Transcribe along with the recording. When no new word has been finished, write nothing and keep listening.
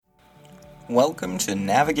Welcome to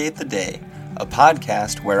Navigate the Day, a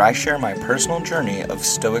podcast where I share my personal journey of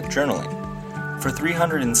Stoic journaling. For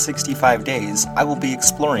 365 days, I will be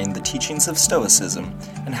exploring the teachings of Stoicism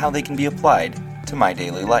and how they can be applied to my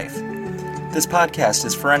daily life. This podcast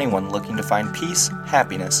is for anyone looking to find peace,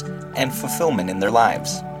 happiness, and fulfillment in their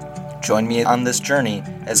lives. Join me on this journey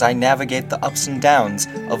as I navigate the ups and downs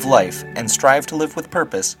of life and strive to live with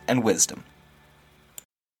purpose and wisdom.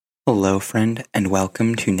 Hello, friend, and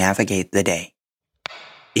welcome to Navigate the Day.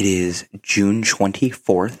 It is June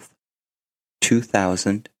 24th,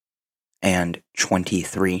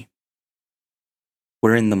 2023.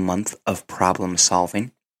 We're in the month of problem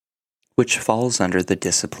solving, which falls under the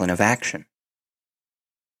discipline of action.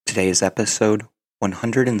 Today is episode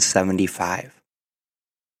 175.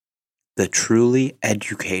 The truly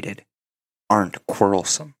educated aren't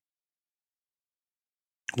quarrelsome.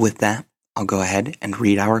 With that, I'll go ahead and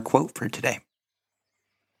read our quote for today.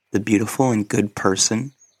 The beautiful and good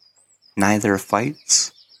person neither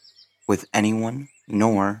fights with anyone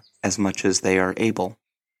nor, as much as they are able,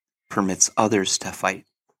 permits others to fight.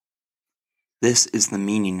 This is the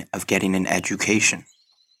meaning of getting an education.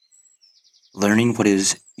 Learning what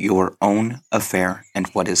is your own affair and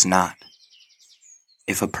what is not.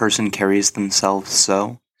 If a person carries themselves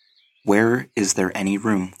so, where is there any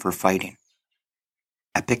room for fighting?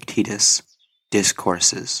 Epictetus,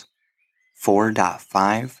 Discourses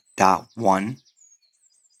 4.5.1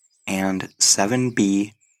 and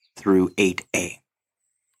 7b through 8a.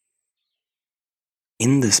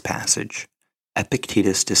 In this passage,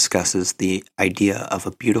 Epictetus discusses the idea of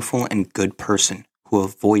a beautiful and good person who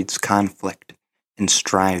avoids conflict and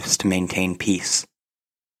strives to maintain peace.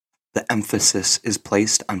 The emphasis is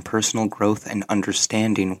placed on personal growth and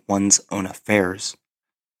understanding one's own affairs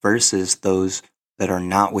versus those that are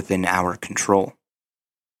not within our control.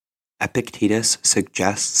 Epictetus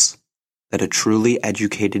suggests that a truly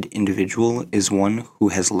educated individual is one who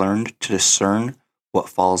has learned to discern what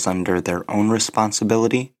falls under their own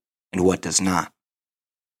responsibility and what does not.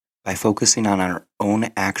 By focusing on our own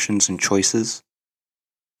actions and choices,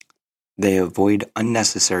 they avoid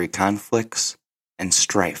unnecessary conflicts and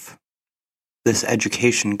strife. This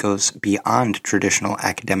education goes beyond traditional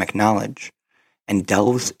academic knowledge and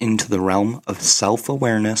delves into the realm of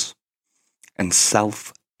self-awareness and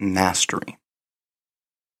self-mastery.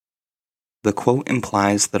 The quote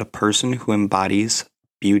implies that a person who embodies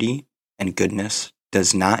beauty and goodness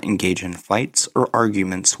does not engage in fights or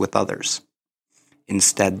arguments with others.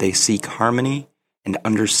 Instead, they seek harmony and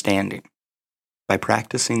understanding. By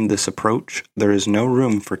practicing this approach, there is no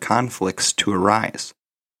room for conflicts to arise,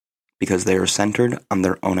 because they are centered on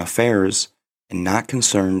their own affairs and not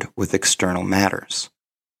concerned with external matters.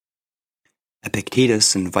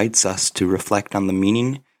 Epictetus invites us to reflect on the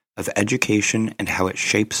meaning of education and how it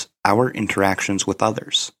shapes our interactions with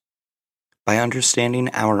others. By understanding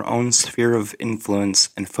our own sphere of influence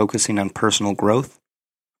and focusing on personal growth,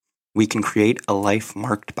 we can create a life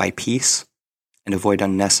marked by peace and avoid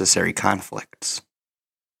unnecessary conflicts.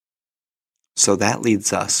 So that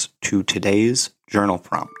leads us to today's journal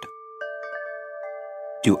prompt.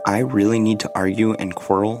 Do I really need to argue and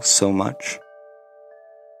quarrel so much?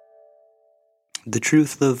 The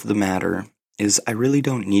truth of the matter is I really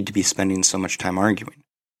don't need to be spending so much time arguing.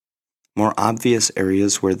 More obvious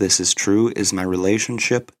areas where this is true is my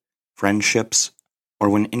relationship, friendships, or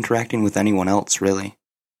when interacting with anyone else, really.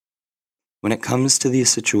 When it comes to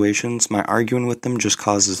these situations, my arguing with them just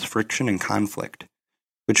causes friction and conflict,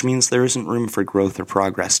 which means there isn't room for growth or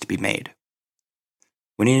progress to be made.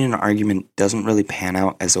 Winning an argument doesn't really pan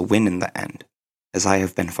out as a win in the end, as I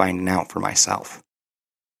have been finding out for myself.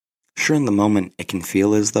 Sure, in the moment it can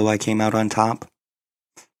feel as though I came out on top,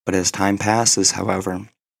 but as time passes, however,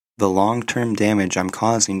 the long-term damage I'm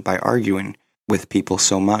causing by arguing with people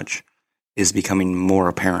so much is becoming more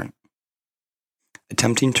apparent.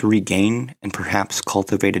 Attempting to regain and perhaps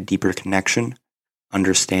cultivate a deeper connection,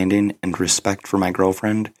 understanding, and respect for my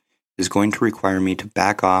girlfriend is going to require me to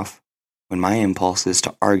back off when my impulse is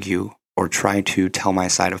to argue or try to tell my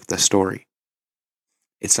side of the story.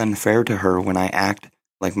 It's unfair to her when I act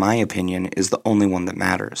like my opinion is the only one that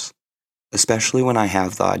matters, especially when I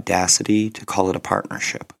have the audacity to call it a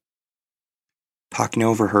partnership. Talking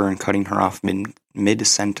over her and cutting her off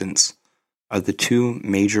mid-sentence are the two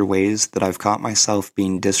major ways that I've caught myself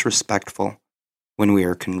being disrespectful when we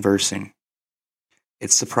are conversing.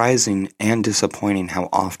 It's surprising and disappointing how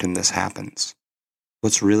often this happens.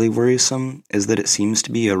 What's really worrisome is that it seems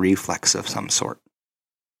to be a reflex of some sort.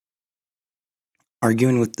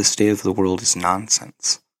 Arguing with the state of the world is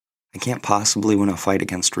nonsense. I can't possibly win a fight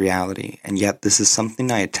against reality, and yet this is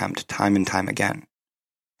something I attempt time and time again.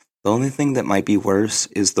 The only thing that might be worse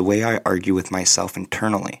is the way I argue with myself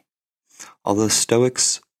internally. Although the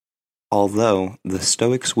Stoics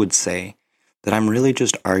would say that I'm really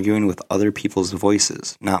just arguing with other people's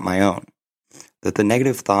voices, not my own, that the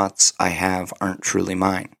negative thoughts I have aren't truly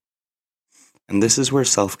mine. And this is where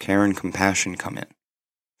self-care and compassion come in.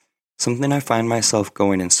 Something I find myself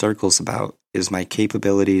going in circles about is my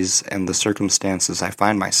capabilities and the circumstances I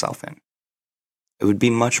find myself in. It would be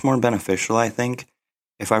much more beneficial, I think,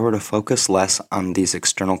 if I were to focus less on these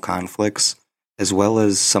external conflicts as well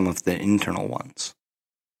as some of the internal ones.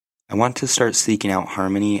 I want to start seeking out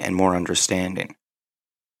harmony and more understanding,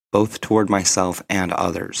 both toward myself and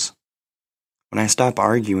others. When I stop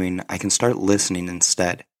arguing, I can start listening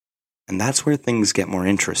instead, and that's where things get more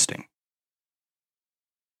interesting.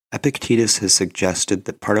 Epictetus has suggested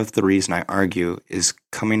that part of the reason I argue is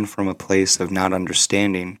coming from a place of not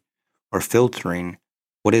understanding or filtering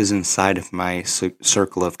what is inside of my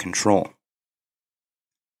circle of control.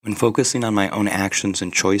 When focusing on my own actions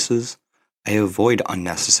and choices, I avoid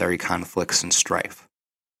unnecessary conflicts and strife.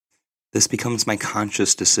 This becomes my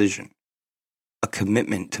conscious decision, a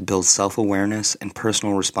commitment to build self-awareness and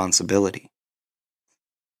personal responsibility.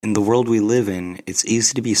 In the world we live in, it's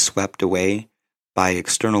easy to be swept away by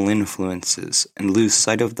external influences and lose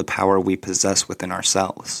sight of the power we possess within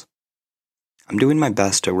ourselves. I'm doing my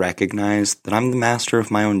best to recognize that I'm the master of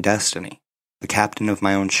my own destiny, the captain of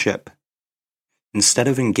my own ship. Instead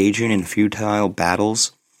of engaging in futile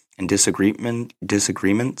battles and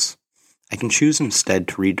disagreements, I can choose instead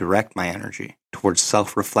to redirect my energy towards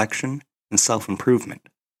self-reflection and self-improvement.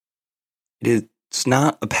 It's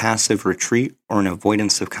not a passive retreat or an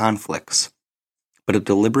avoidance of conflicts, but a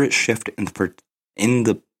deliberate shift in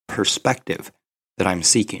the perspective that I'm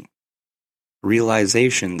seeking. A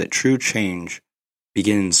realization that true change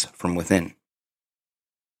begins from within.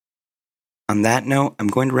 On that note, I'm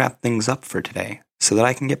going to wrap things up for today so that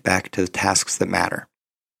I can get back to the tasks that matter.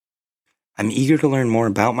 I'm eager to learn more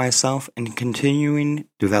about myself and continuing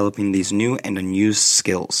developing these new and unused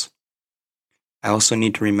skills. I also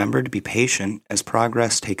need to remember to be patient as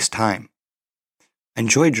progress takes time. I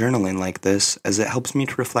enjoy journaling like this as it helps me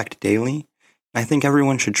to reflect daily, and I think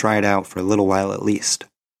everyone should try it out for a little while at least.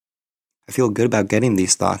 I feel good about getting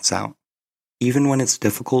these thoughts out, even when it's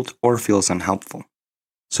difficult or feels unhelpful.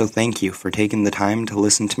 So thank you for taking the time to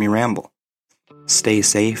listen to me ramble. Stay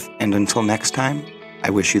safe, and until next time, I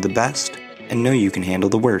wish you the best and know you can handle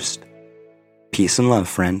the worst. Peace and love,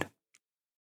 friend.